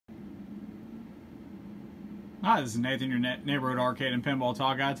Hi, this is Nathan, your neighborhood arcade and pinball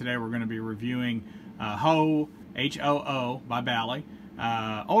talk guy. Today we're going to be reviewing HOO, H-O-O, by Bally.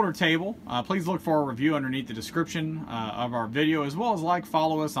 Older table. Please look for a review underneath the description of our video, as well as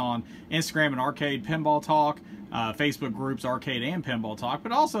follow us on Instagram and Arcade Pinball Talk, Facebook groups Arcade and Pinball Talk.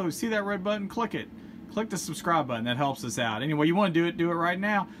 But also, see that red button, click it. Click the subscribe button, that helps us out. Anyway, you want to do it right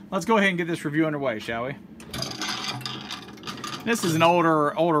now. Let's go ahead and get this review underway, shall we? This is an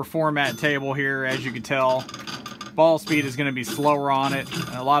older format table here, as you can tell. Ball speed is going to be slower on it.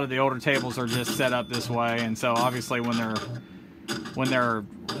 A lot of the older tables are just set up this way, and so obviously when they're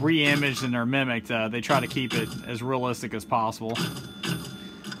re-imaged and they're mimicked, they try to keep it as realistic as possible.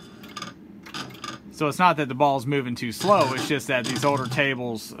 So it's not that the ball's moving too slow, it's just that these older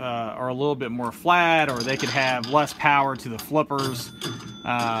tables are a little bit more flat, or they could have less power to the flippers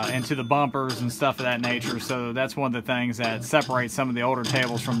and to the bumpers and stuff of that nature. So that's one of the things that separates some of the older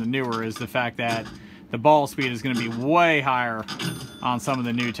tables from the newer, is the fact that the ball speed is going to be way higher on some of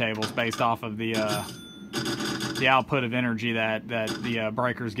the new tables based off of the output of energy that the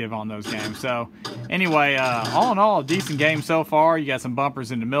breakers give on those games. So anyway, all in all, a decent game so far. You got some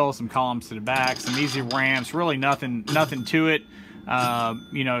bumpers in the middle, some columns to the back, some easy ramps. Really nothing to it.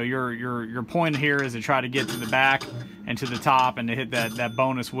 You know, your point here is to try to get to the back and to the top, and to hit that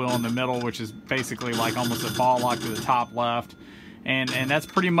bonus wheel in the middle, which is basically like almost a ball lock to the top left. And that's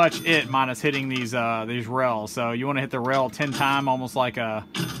pretty much it, minus hitting these rails. So you want to hit the rail 10 times, almost like you're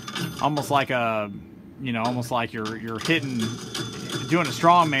hitting, doing a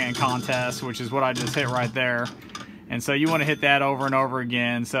strongman contest, which is what I just hit right there. And so you want to hit that over and over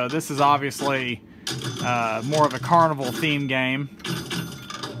again. So this is obviously more of a carnival theme game.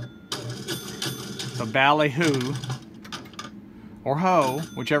 So BallyHoo, or Ho,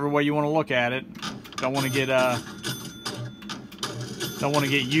 whichever way you want to look at it. Don't want to get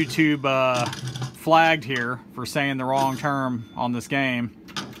YouTube flagged here for saying the wrong term on this game.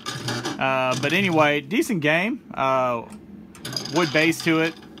 But anyway, decent game. Wood base to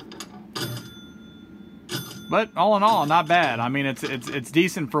it. But all in all, not bad. I mean, it's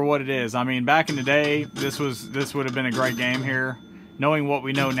decent for what it is. I mean, back in the day, this would have been a great game here. Knowing what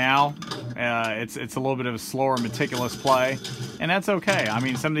we know now, it's a little bit of a slower, meticulous play, and that's okay. I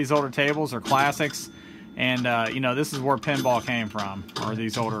mean, some of these older tables are classics. And you know, this is where pinball came from, or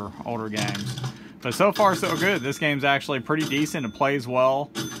these older games. But so far so good. This game's actually pretty decent. It plays well.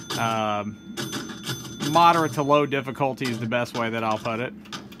 Moderate to low difficulty is the best way that I'll put it.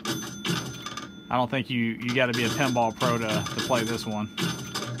 I don't think you got to be a pinball pro to play this one.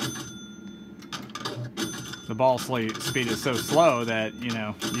 The ball speed is so slow that, you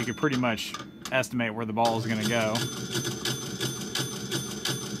know, you could pretty much estimate where the ball is going to go.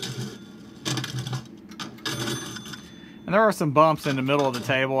 And there are some bumps in the middle of the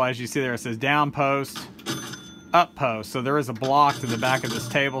table. As you see there, it says down post, up post. So there is a block to the back of this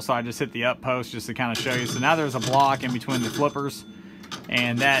table, so I just hit the up post just to kind of show you. So now there's a block in between the flippers,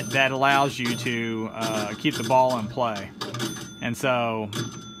 and that allows you to keep the ball in play. And so,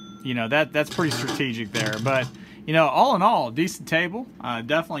 you know, that's pretty strategic there. But, you know, all in all, decent table.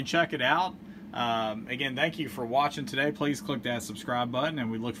 Definitely check it out. Again, thank you for watching today. Please click that subscribe button,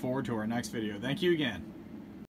 and we look forward to our next video. Thank you again.